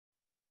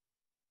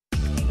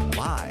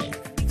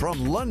Live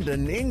from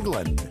London,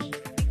 England,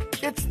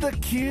 it's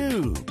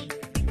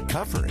theCUBE.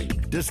 Covering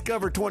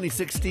Discover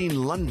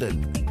 2016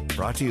 London.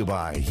 Brought to you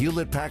by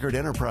Hewlett-Packard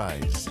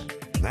Enterprise.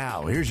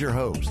 Now, here's your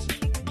hosts,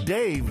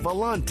 Dave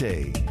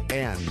Vellante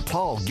and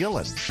Paul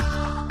Gillen.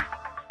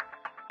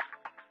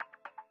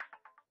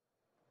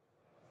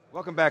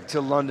 Welcome back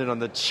to London on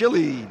the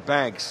chilly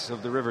banks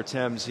of the River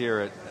Thames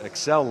here at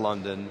Excel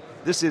London.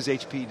 This is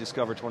HPE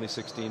Discover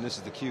 2016. This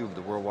is theCUBE,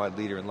 the worldwide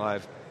leader in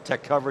live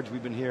tech coverage.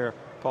 We've been here,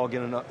 Paul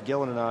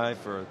Gillen and I,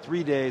 for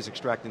 3 days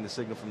extracting the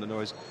signal from the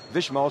noise.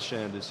 Vish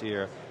Mulchand is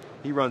here.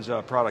 He runs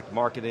product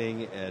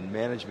marketing and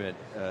management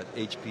at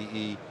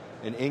HPE.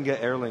 And Inge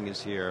Erling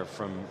is here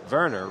from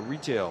Varner,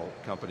 retail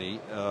company.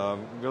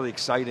 Really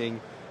exciting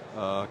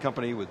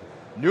company with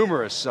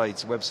numerous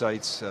sites,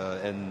 websites,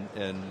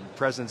 and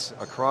presence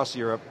across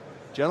Europe.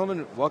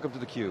 Gentlemen, welcome to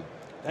theCUBE.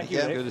 Thank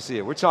you. Good to see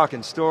you. We're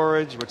talking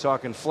storage, we're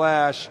talking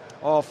flash,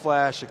 all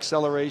flash,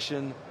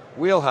 acceleration,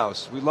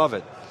 wheelhouse, we love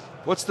it.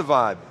 What's the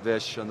vibe,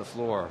 Vish, on the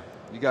floor?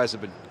 You guys have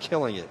been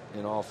killing it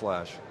in all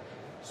flash.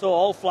 So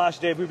all flash,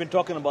 Dave, we've been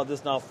talking about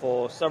this now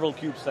for several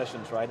CUBE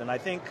sessions, right? And I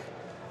think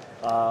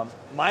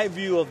my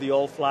view of the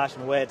all flash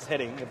and where it's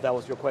heading, if that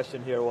was your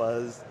question here,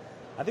 was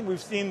I think we've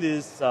seen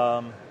these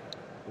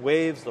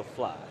waves of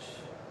flash.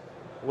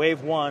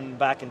 Wave one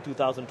back in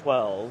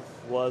 2012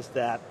 was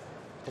that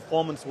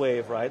performance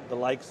wave, right? The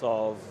likes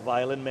of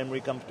violin memory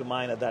comes to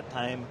mind at that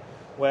time,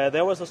 where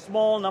there was a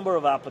small number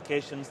of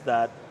applications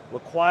that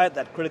required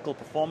that critical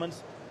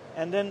performance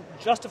and then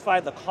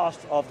justified the cost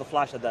of the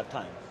flash at that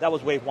time. That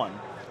was wave one.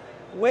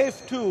 Wave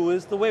two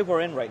is the wave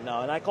we're in right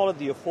now, and I call it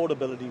the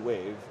affordability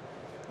wave.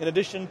 In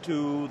addition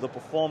to the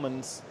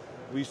performance,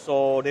 we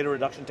saw data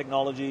reduction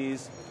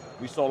technologies,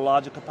 we saw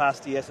larger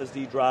capacity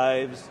SSD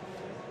drives,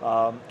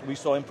 we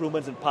saw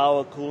improvements in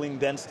power, cooling,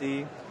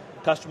 density.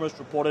 Customers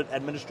reported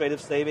administrative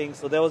savings.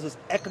 So there was this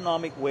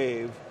economic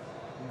wave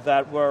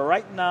that we're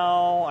right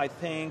now, I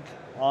think,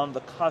 on the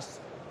cusp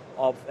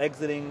of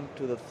exiting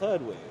to the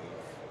third wave.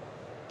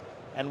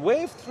 And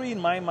wave three, in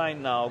my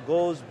mind now,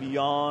 goes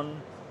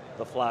beyond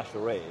the flash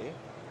array.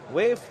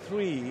 Wave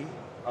three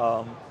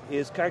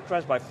is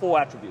characterized by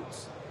 4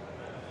 attributes.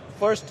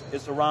 First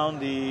is around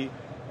the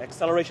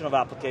acceleration of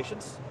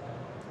applications,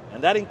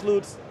 and that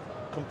includes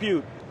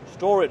compute,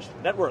 storage,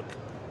 network,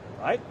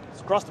 right?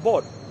 It's across the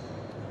board.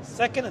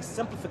 Second is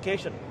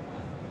simplification.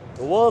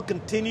 The world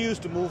continues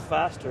to move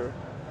faster.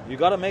 You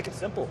got to make it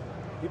simple.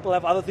 People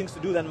have other things to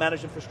do than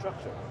manage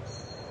infrastructure.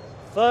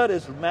 Third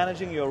is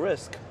managing your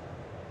risk.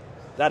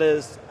 That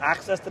is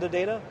access to the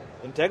data,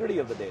 integrity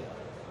of the data.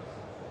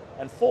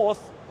 And fourth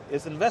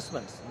is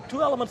investments.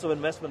 2 elements of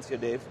investments here,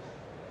 Dave.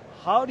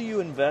 How do you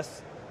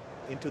invest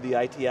into the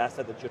IT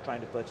asset that you're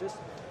trying to purchase?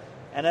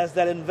 And as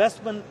that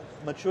investment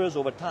matures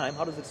over time,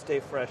 how does it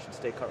stay fresh and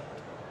stay current?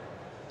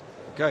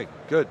 Okay,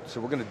 good. So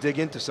we're going to dig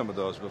into some of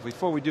those, but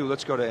before we do,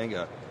 let's go to Inge.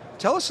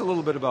 Tell us a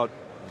little bit about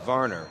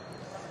Varner.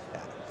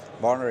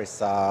 Varner is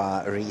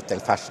a retail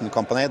fashion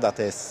company that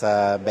is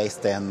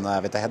based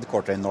with a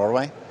headquarters in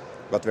Norway,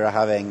 but we are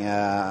having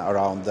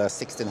around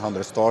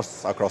 1,600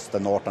 stores across the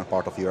northern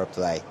part of Europe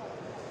today.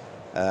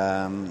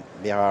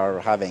 We are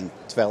having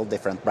 12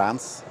 different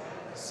brands,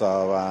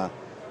 so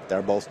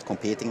they're both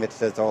competing with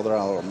each other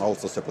and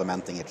also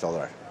supplementing each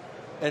other.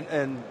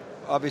 And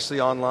obviously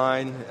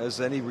online,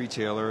 as any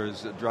retailer,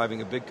 is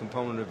driving a big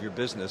component of your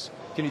business.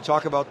 Can you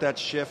talk about that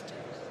shift?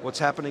 What's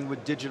happening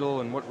with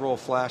digital and what role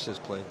flash has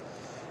played?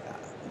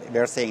 We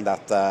are seeing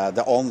that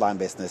the online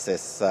business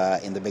is,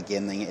 in the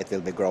beginning, it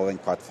will be growing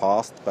quite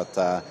fast, but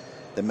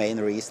the main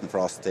reason for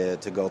us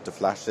to go to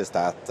flash is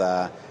that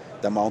the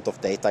amount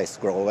of data is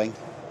growing,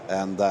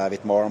 and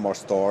with more and more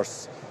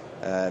stores,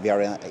 we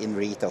are in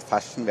retail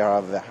fashion. We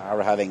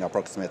are having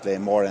approximately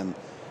more than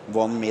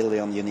 1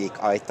 million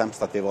unique items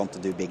that we want to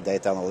do big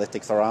data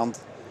analytics around.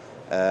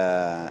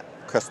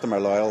 Customer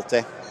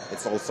loyalty,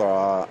 it's also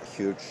a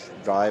huge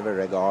driver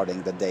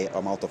regarding the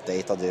amount of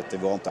data that you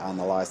want to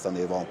analyze and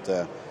you want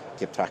to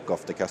keep track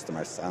of the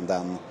customers. And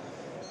then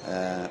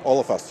all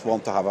of us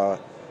want to have a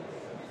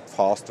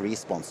fast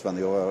response when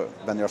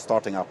you're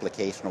starting an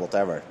application or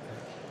whatever.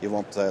 You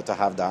want to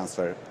have the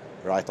answer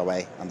right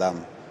away, and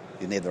then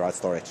you need the right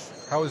storage.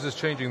 How is this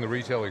changing the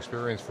retail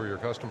experience for your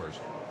customers?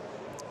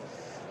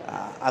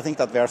 I think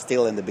that we are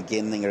still in the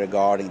beginning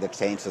regarding the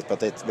changes,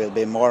 but it will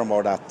be more and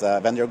more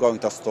that when you're going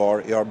to a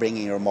store, you're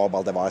bringing your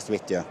mobile device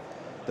with you.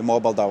 The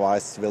mobile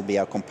device will be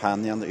a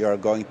companion. You're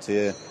going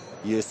to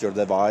use your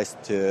device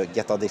to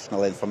get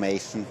additional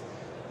information.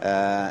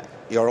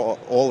 You're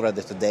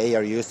already today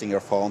are using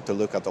your phone to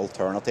look at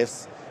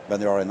alternatives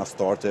when you're in a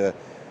store to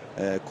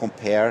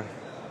compare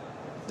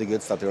the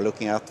goods that you're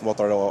looking at. What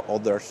are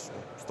other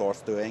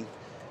stores doing?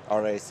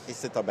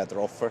 Is it a better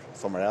offer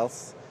somewhere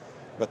else?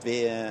 But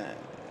we,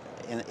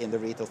 in the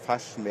retail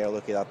fashion, we are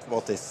looking at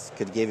what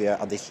could give you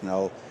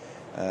additional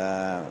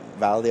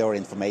value or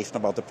information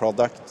about the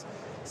product.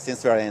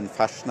 Since we are in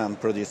fashion and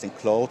producing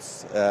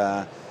clothes,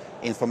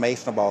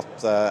 information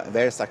about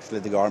where is actually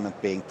the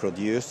garment being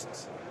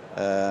produced,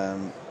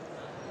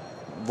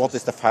 what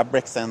is the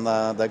fabrics in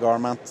the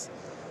garment,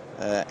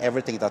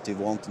 everything that you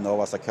want to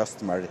know as a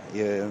customer,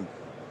 you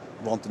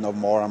want to know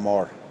more and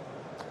more.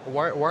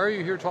 Why are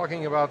you here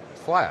talking about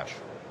flash?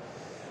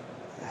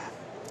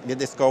 We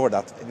discovered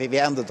that we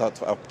ended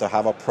up to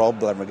have a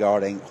problem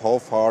regarding how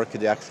far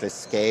could you actually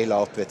scale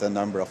out with a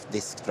number of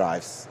disk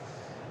drives.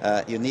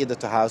 You needed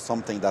to have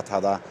something that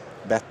had a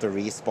better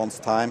response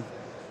time.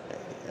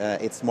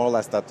 It's more or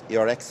less that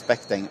you're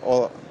expecting,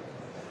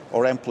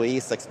 our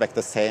employees expect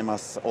the same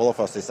as all of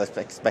us is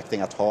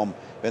expecting at home.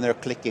 When you're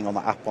clicking on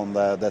an app on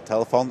the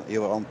telephone,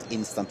 you want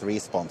instant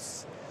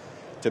response.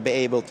 To be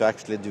able to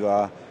actually do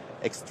a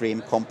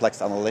extreme complex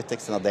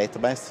analytics in a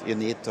database, you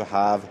need to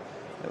have,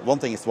 one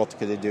thing is what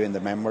could you do in the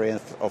memory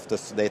of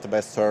this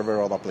database server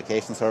or the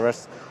application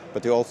servers,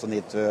 but you also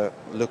need to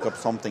look up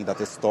something that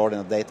is stored in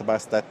a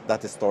database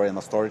that is stored in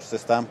a storage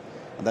system,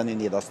 and then you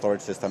need a storage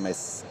system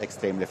is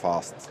extremely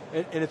fast.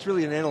 And it's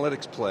really an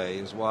analytics play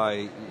is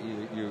why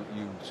you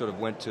sort of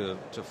went to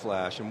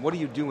Flash. And what are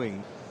you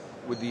doing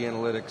with the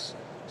analytics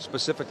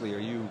specifically? Are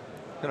you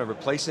kind of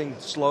replacing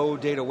slow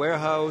data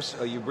warehouse?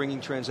 Are you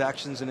bringing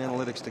transactions and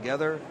analytics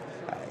together?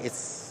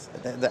 It's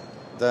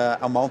the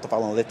amount of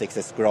analytics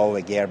is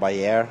growing year by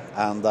year,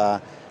 and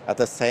at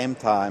the same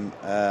time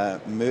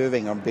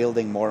moving and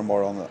building more and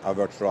more on a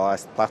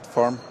virtualized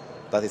platform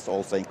that is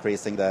also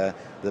increasing the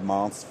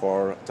demands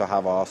to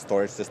have a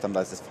storage system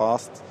that is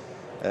fast.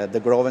 The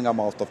growing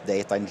amount of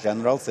data in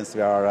general, since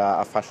we are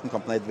a fashion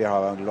company, we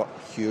have a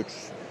huge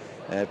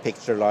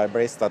picture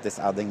libraries that is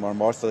adding more and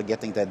more, so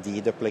getting the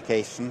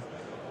deduplication,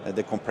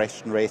 the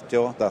compression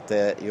ratio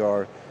that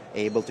you're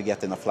able to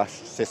get in a flash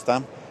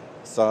system.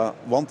 So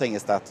one thing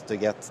is that to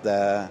get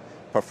the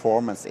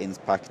performance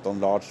impact on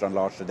larger and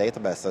larger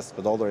databases,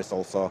 but other is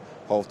also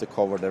how to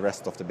cover the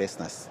rest of the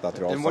business that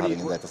you're also having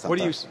in data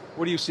center.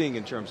 What are you seeing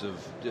in terms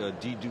of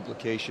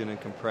deduplication and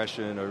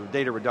compression or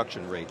data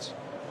reduction rates?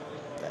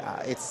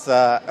 It's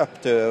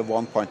up to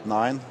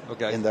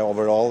 1.9 in the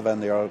overall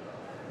when you're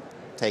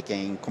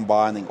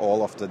combining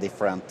all of the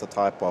different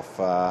type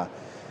of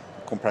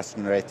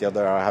compression ratio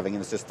they are having in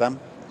the system.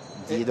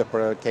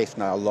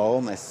 Deduplication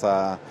alone is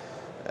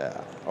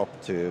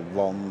up to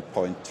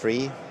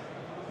 1.3,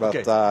 but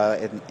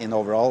in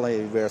overall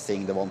we're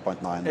seeing the 1.9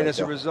 And ratio. as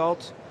a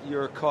result,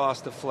 your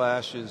cost of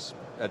flash is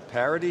at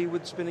parity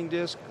with spinning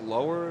disk,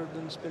 lower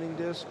than spinning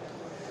disk?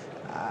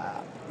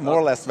 More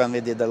or less when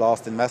we did the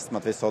last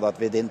investment, we saw that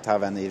we didn't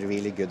have any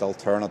really good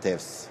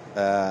alternatives.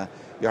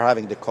 You're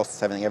having the cost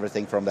saving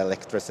everything from the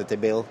electricity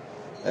bill,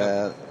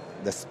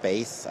 the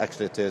space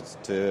actually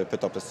to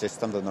put up the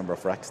system, the number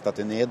of racks that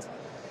you need,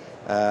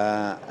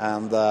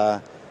 and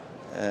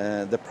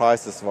the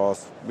prices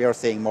we are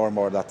seeing more and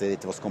more that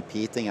it was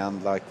competing,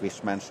 and like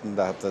Vish mentioned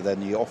that the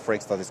new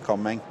offerings that is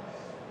coming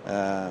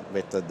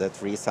with the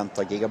 3 cents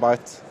a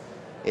gigabyte,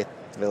 it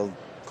will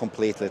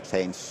completely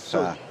change.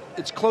 So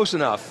it's close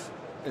enough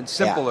and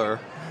simpler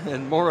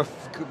and more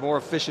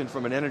efficient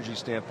from an energy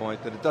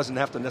standpoint that it doesn't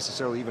have to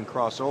necessarily even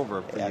cross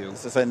over for you.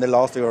 So in the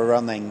last we were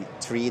running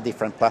 3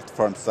 different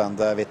platforms, and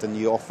with the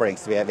new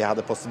offerings we had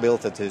the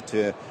possibility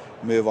to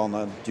move on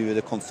and do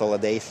the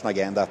consolidation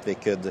again, that we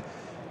could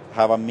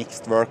have a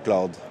mixed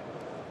workload.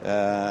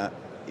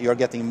 You're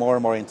getting more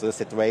and more into the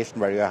situation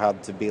where you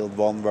had to build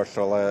one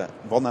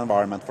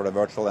environment for the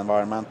virtual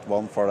environment,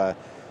 one for the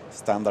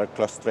standard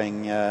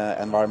clustering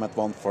environment,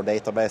 one for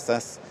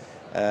databases.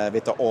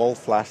 With the all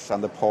flash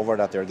and the power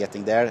that you're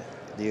getting there,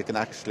 you can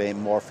actually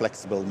more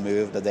flexible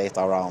move the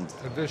data around.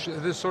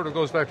 This sort of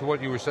goes back to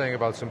what you were saying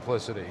about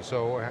simplicity.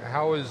 So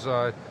how is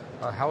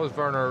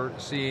Varner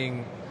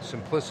seeing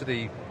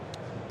simplicity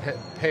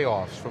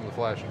payoffs from the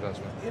flash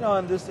investment? You know,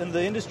 in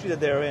the industry that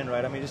they're in,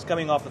 right? I mean, just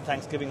coming off the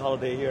Thanksgiving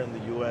holiday here in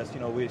the U.S.,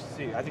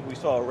 I think we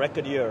saw a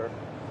record year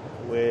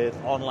with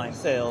online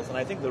sales, and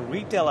I think the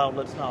retail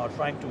outlets now are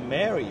trying to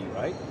marry,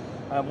 right?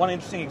 One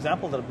interesting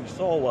example that we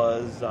saw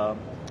was a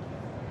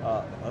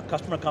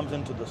customer comes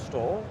into the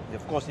store.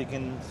 Of course, he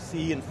can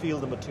see and feel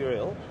the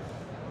material,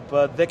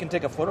 but they can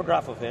take a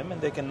photograph of him,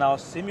 and they can now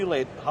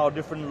simulate how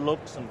different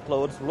looks and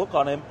clothes look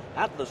on him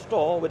at the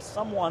store with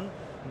someone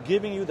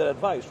giving you that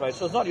advice, right?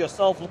 So it's not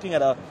yourself looking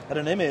at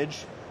an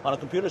image on a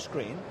computer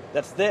screen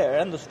that's there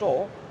in the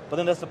store, but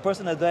then there's the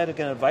person that's there that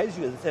can advise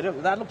you and say,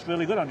 that looks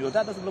really good on you,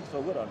 that doesn't look so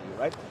good on you,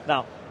 right?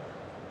 Now,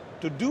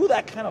 to do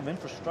that kind of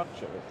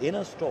infrastructure in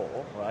a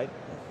store, right,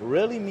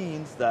 really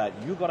means that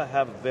you got to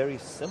have very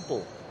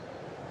simple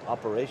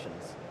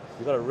operations.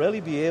 You got to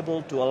really be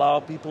able to allow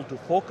people to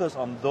focus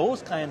on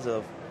those kinds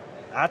of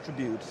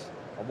attributes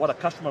of what a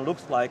customer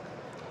looks like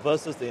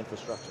versus the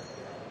infrastructure.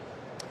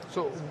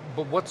 So,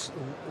 but what's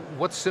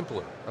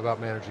simpler about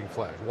managing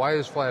flash? Why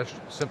is flash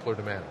simpler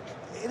to manage?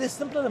 It is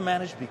simpler to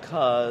manage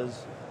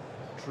because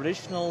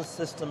traditional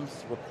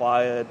systems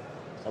required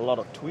a lot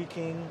of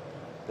tweaking.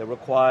 They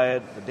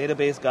required the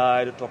database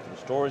guy to talk to the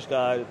storage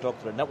guy, to talk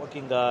to the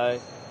networking guy.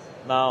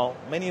 Now,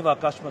 many of our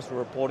customers are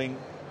reporting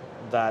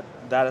that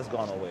has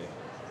gone away.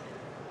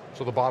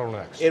 So the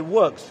bottlenecks. It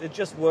works. It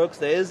just works.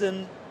 There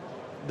isn't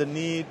the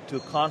need to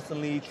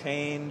constantly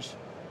change,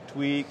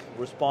 tweak,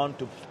 respond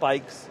to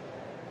spikes.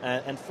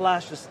 And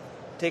flash just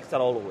takes that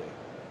all away.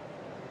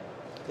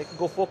 they can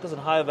go focus on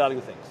higher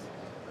value things.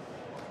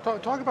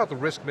 Talk about the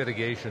risk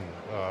mitigation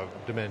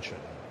dimension.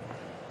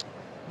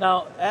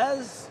 Now,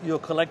 as you're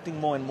collecting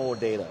more and more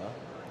data,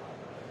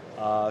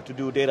 to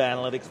do data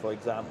analytics, for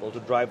example, to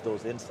drive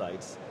those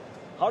insights,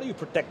 how do you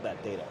protect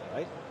that data,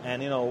 right?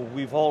 And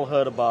we've all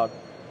heard about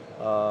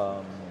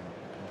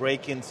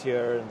break-ins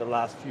here in the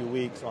last few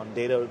weeks on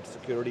data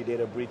security,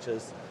 data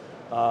breaches.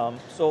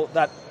 So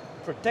that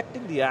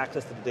protecting the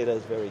access to the data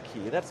is very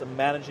key. That's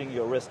managing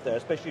your risk there,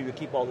 especially if you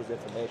keep all this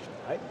information,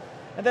 right?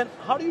 And then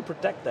how do you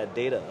protect that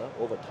data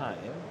over time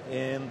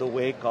in the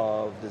wake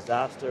of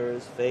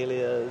disasters,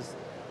 failures?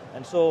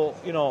 And so,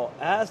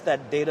 as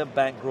that data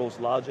bank grows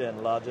larger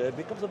and larger, it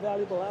becomes a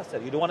valuable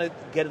asset. You don't want to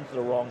get into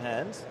the wrong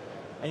hands,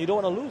 and you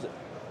don't want to lose it.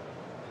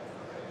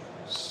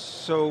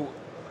 So,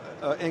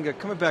 Inge,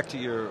 coming back to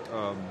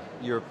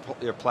your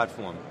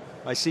platform,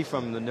 I see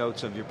from the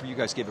notes of you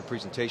guys gave a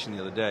presentation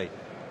the other day.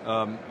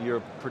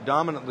 You're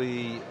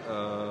predominantly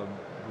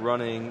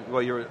running,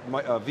 you're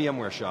a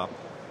VMware shop,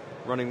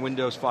 running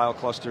Windows file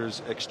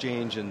clusters,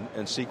 Exchange, and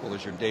SQL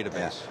as your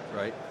database,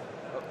 right?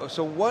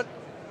 So what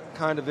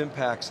kind of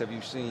impacts have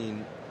you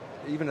seen,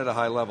 even at a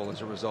high level,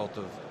 as a result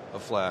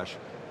of Flash?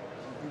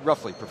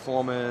 Roughly,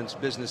 performance,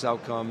 business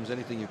outcomes,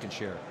 anything you can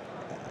share.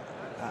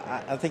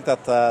 I think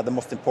that the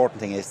most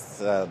important thing is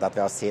that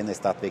we have seen is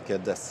that we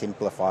could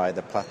simplify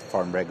the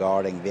platform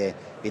regarding,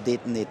 we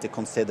didn't need to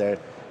consider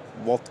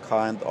what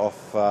kind of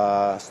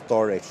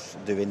storage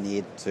do we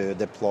need to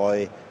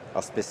deploy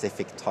a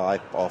specific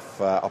type of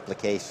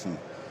application.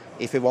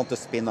 If we want to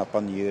spin up a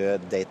new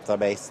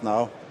database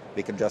now,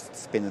 we could just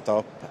spin it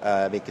up.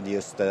 We could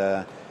use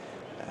the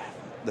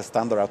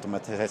standard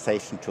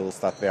automatization tools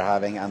that we're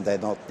having, and they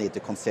don't need to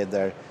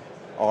consider,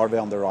 are we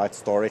on the right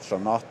storage or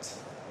not?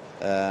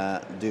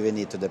 Do we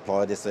need to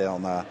deploy this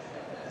on a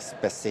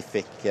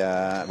specific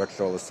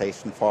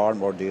virtualization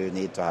farm, or do you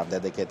need to have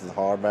dedicated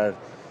hardware?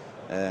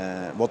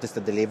 What is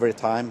the delivery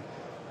time?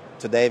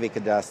 Today we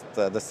could just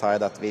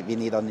decide that we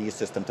need a new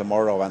system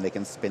tomorrow and we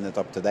can spin it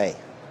up today.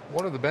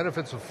 One of the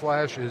benefits of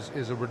Flash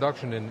is a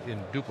reduction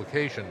in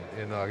duplication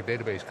in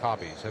database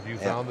copies. Have you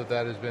found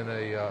that has been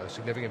a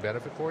significant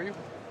benefit for you?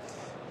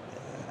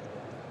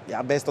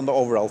 Yeah, based on the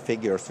overall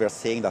figures, we are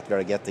seeing that we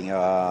are getting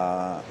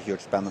a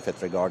huge benefit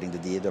regarding the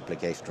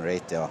deduplication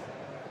ratio.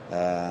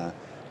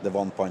 The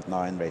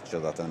 1.9 ratio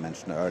that I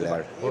mentioned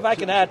earlier. If I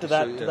can add to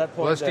that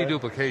point. Less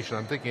deduplication,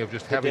 I'm thinking of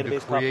just having to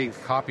create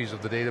copies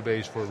of the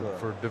database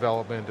for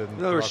development and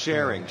no,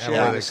 sharing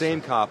the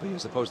same copy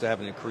as opposed to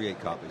having to create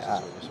copies.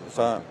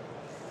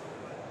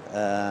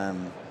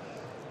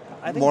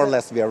 More or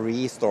less we are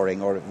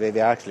restoring, or we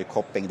are actually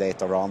copying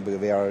data around.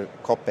 We are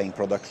copying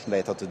production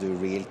data to do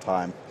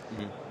real-time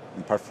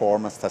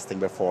performance testing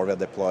before we are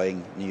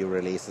deploying new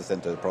releases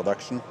into the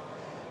production.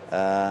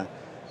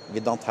 We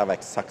don't have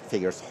exact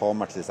figures how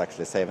much it's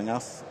actually saving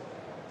us.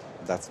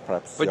 That's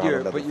perhaps. But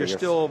you're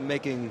still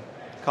making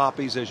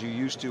copies as you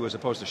used to, as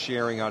opposed to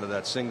sharing out of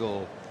that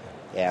single.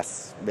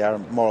 Yes, we are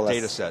more or less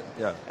data set.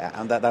 Yeah,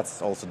 and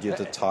that's also due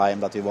to time,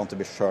 that we want to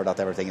be sure that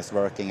everything is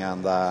working.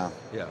 And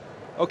yeah,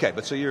 okay.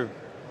 But so you're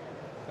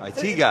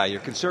IT guy,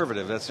 you're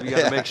conservative. That's you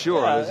got to make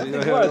sure.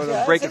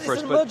 Break it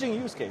first. It's an emerging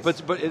use case.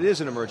 But it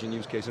is an emerging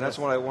use case, and that's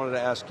what I wanted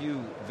to ask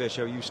you, Vish.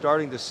 Are you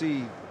starting to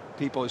see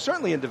people,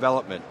 certainly in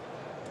development?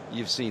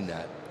 You've seen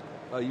that.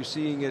 Are you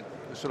seeing it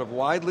sort of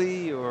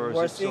widely, or is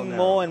we're it still seeing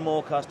more and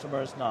more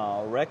customers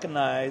now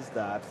recognize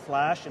that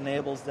Flash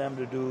enables them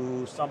to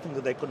do something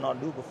that they could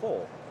not do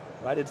before,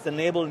 right? It's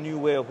enabled a new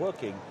way of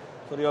working.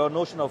 So your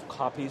notion of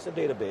copies of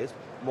database,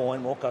 more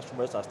and more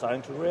customers are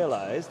starting to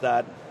realize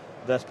that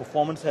there's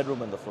performance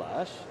headroom in the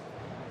Flash.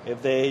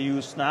 If they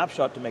use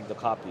snapshot to make the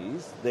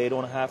copies, they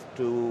don't have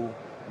to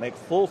make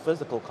full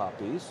physical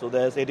copies. So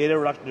there's a data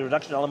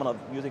reduction element of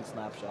using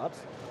snapshots.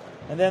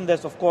 And then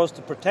there's, of course,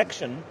 the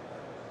protection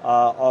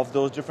of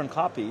those different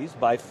copies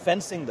by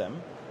fencing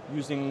them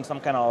using some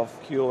kind of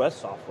QoS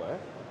software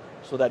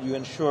so that you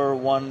ensure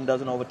one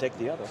doesn't overtake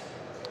the other.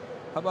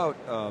 How about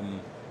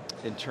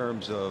in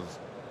terms of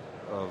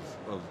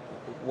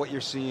what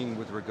you're seeing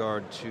with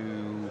regard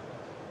to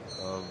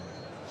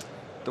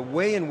the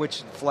way in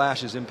which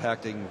Flash is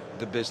impacting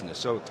the business?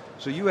 So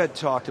you had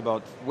talked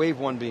about wave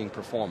one being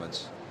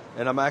performance,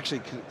 and I'm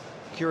actually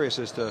curious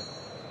as to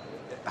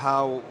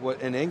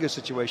what in Inge's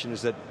situation,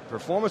 is that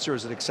performance or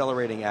is it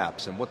accelerating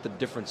apps, and what the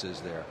difference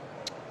is there?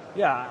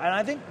 Yeah, and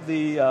I think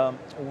the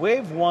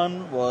wave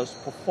one was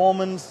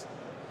performance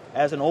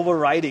as an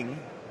overriding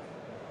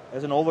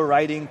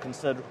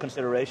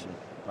consideration,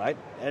 right?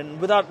 And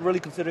without really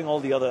considering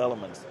all the other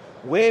elements.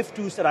 Wave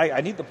two said,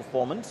 I need the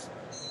performance,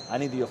 I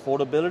need the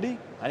affordability,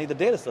 I need the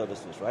data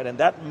services, right? And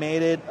that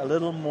made it a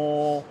little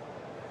more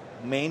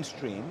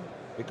mainstream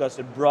because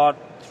it brought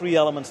three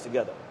elements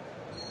together.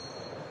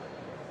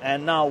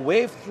 And now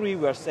wave three,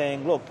 we're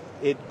saying, look,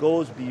 it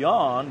goes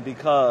beyond,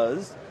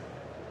 because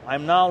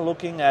I'm now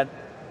looking at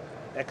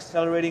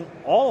accelerating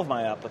all of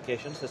my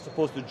applications as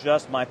opposed to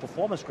just my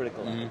performance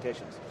critical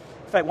applications.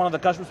 In fact, one of the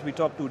customers we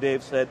talked to,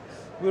 Dave, said,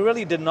 we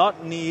really did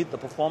not need the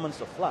performance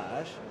of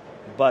Flash,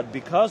 but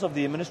because of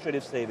the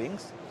administrative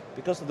savings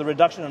because of the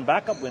reduction in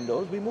backup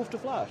windows, we moved to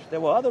flash. There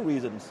were other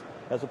reasons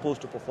as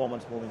opposed to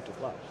performance moving to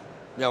flash.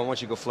 Yeah, well,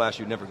 once you go flash,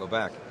 you never go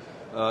back.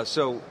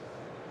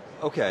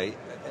 Okay,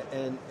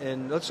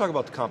 and let's talk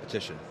about the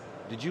competition.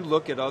 Did you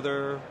look at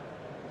other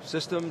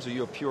systems? Are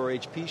you a pure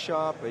HP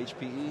shop,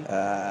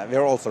 HPE? We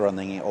are also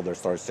running other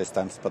storage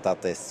systems, but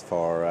that is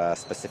for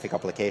specific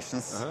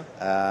applications.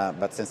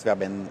 But since we have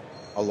been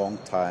a long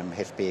time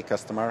HPE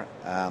customer,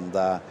 and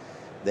the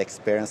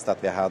experience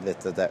that we had with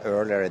the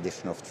earlier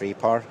edition of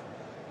 3PAR,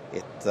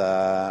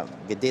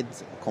 we did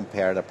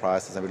compare the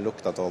prices and we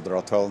looked at other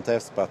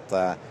alternatives, but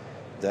the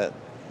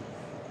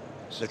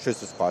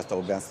truth is quite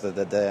obvious.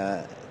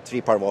 The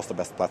 3PAR was the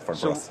best platform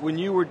for us. So when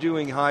you were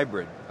doing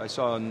hybrid, I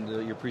saw in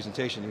your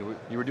presentation,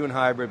 you were doing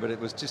hybrid, but it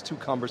was just too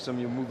cumbersome.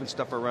 You were moving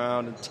stuff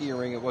around and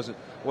tiering. It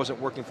wasn't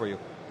working for you.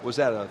 Was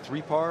that a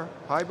 3PAR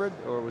hybrid,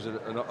 or was it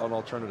an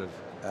alternative?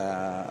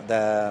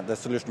 The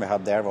solution we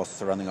had there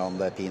was running on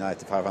the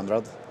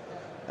P9500,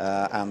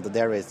 and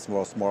there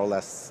was more or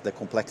less the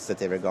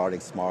complexity regarding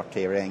smart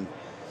tiering,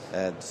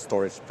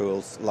 storage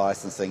pools,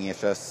 licensing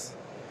issues.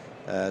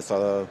 That's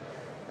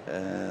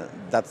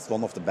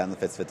one of the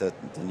benefits with the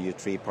new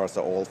 3PAR,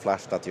 so all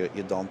flash, that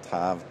you don't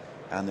have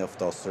any of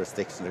those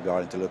restrictions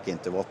regarding to look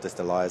into what is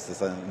the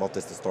license and what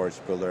is the storage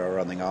pool you're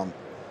running on.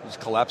 Just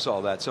collapse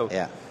all that. So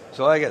yeah.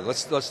 So again,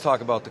 let's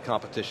talk about the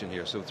competition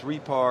here. So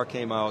 3PAR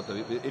came out.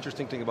 The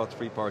interesting thing about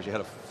 3PAR is you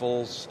had a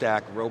full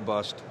stack,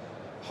 robust,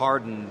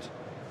 hardened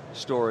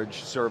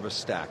storage service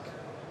stack.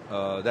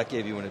 That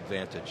gave you an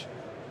advantage.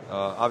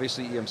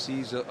 Obviously,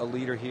 EMC's a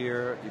leader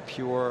here.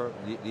 Pure,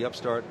 the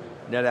upstart.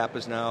 NetApp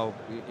is now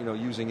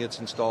using its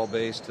install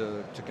base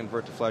to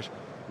convert to flash.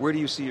 Where do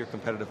you see your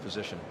competitive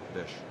position,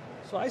 Vish?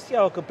 So I see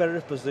our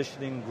competitive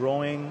positioning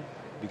growing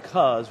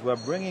because we're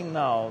bringing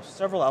now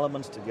several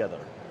elements together.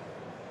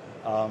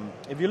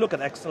 If you look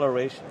at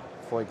acceleration,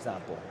 for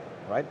example,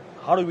 right?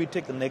 How do we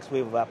take the next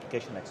wave of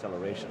application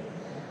acceleration?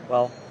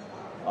 Well,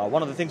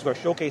 one of the things we're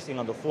showcasing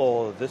on the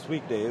floor this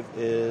week, Dave,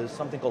 is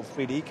something called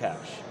 3D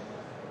cache.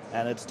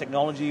 And it's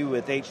technology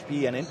with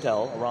HP and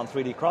Intel around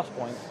 3D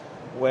Crosspoint,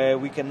 where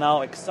we can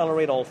now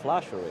accelerate all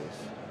flash arrays,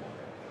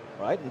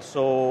 right? And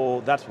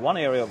so that's one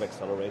area of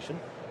acceleration.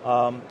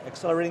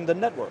 Accelerating the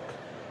network.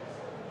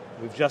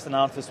 We've just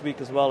announced this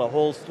week as well a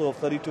whole slew of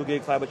 32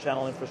 gig fiber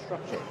channel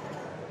infrastructure.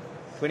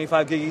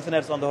 25 gig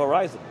Ethernet's on the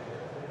horizon.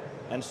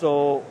 And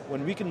so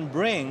when we can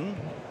bring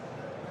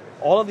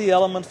all of the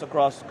elements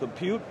across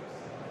compute,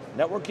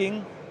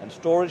 networking, and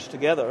storage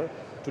together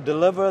to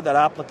deliver that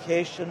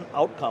application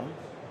outcome,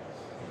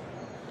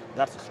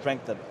 that's a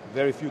strength that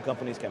very few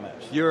companies can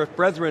match. Your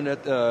brethren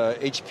at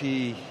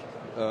HP,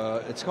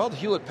 it's called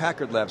Hewlett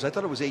Packard Labs. I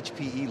thought it was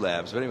HPE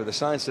Labs, but anyway, the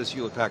sign says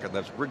Hewlett Packard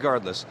Labs.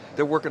 Regardless,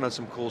 they're working on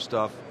some cool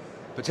stuff,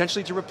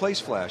 potentially to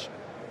replace flash.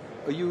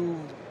 Are you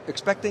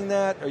expecting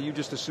that? Are you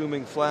just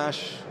assuming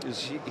flash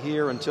is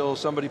here until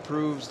somebody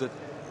proves that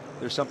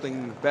there's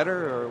something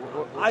better?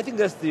 Or I think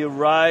that's the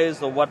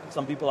rise of what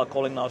some people are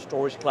calling now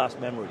storage class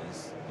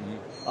memories.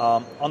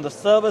 On the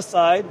server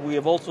side, we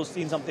have also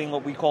seen something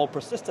what we call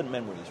persistent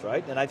memories,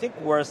 right? And I think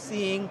we're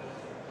seeing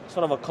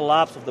sort of a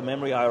collapse of the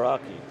memory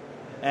hierarchy.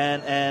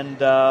 And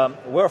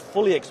we're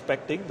fully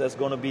expecting there's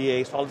going to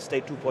be a solid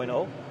state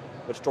 2.0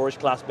 with storage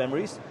class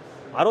memories.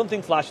 I don't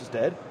think flash is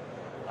dead.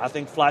 I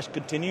think flash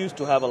continues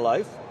to have a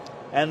life.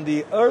 And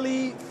the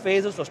early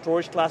phases of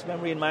storage class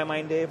memory, in my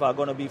mind, Dave, are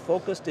going to be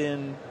focused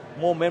in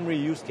more memory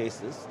use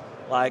cases,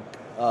 like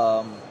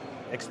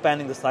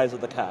expanding the size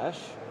of the cache.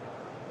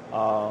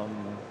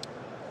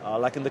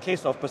 Like in the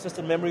case of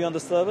persistent memory on the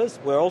servers,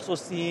 we're also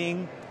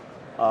seeing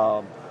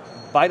byte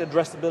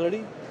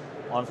addressability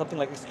on something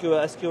like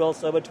SQL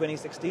Server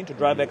 2016 to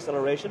drive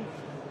acceleration.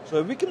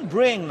 So if we can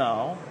bring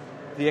now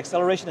the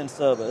acceleration in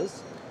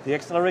servers, the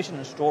acceleration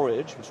in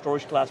storage, with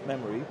storage class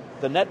memory,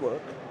 the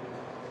network,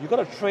 you've got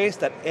to trace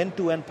that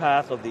end-to-end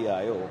path of the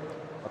I/O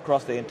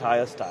across the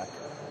entire stack.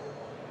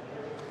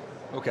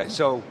 Okay,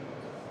 so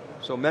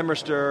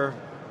Memristor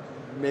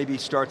maybe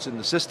starts in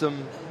the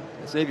system.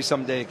 Maybe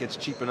someday it gets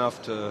cheap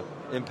enough to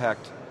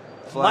impact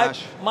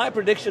flash. My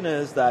prediction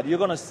is that you're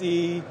going to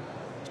see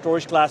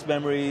storage class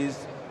memories,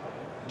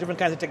 different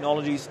kinds of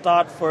technologies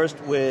start first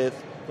with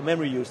the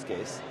memory use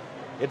case.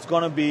 It's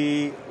going to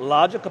be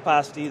larger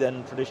capacity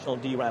than traditional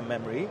DRAM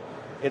memory.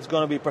 It's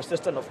going to be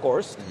persistent, of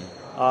course,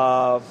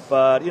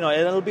 but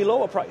it'll be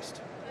lower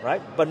priced,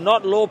 right? But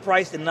not low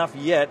priced enough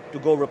yet to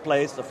go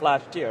replace the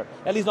flash tier,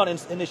 at least not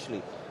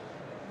initially.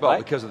 Well,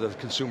 right? Because of the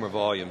consumer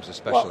volumes,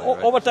 especially. Well,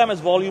 right? Over time,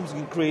 as volumes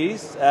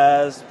increase,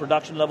 as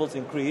production levels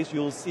increase,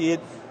 you'll see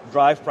it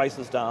drive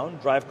prices down,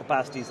 drive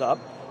capacities up,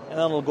 and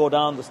then it'll go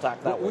down the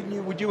stack that way.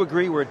 Would you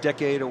agree we're a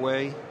decade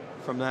away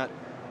from that?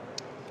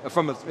 In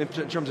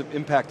terms of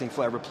impacting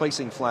flash,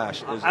 replacing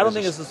flash? I don't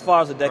think it's as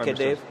far as a decade,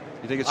 Dave.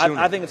 You think it's sooner?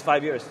 I think it's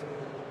 5 years.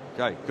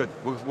 Okay, good.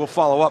 We'll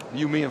follow up,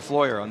 you, me, and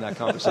Floyer on that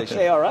conversation.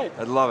 Okay, all right.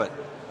 I'd love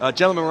it.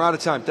 Gentlemen, we're out of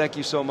time. Thank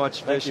you so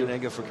much, Vish and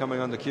Inge, for coming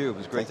on theCUBE. It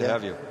was great to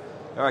have you.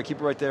 All right, keep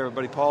it right there,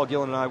 everybody. Paul,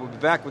 Gillen, and I will be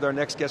back with our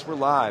next guest. We're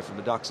live from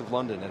the docks of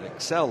London at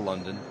Excel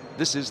London.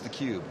 This is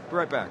theCUBE. Be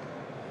right back.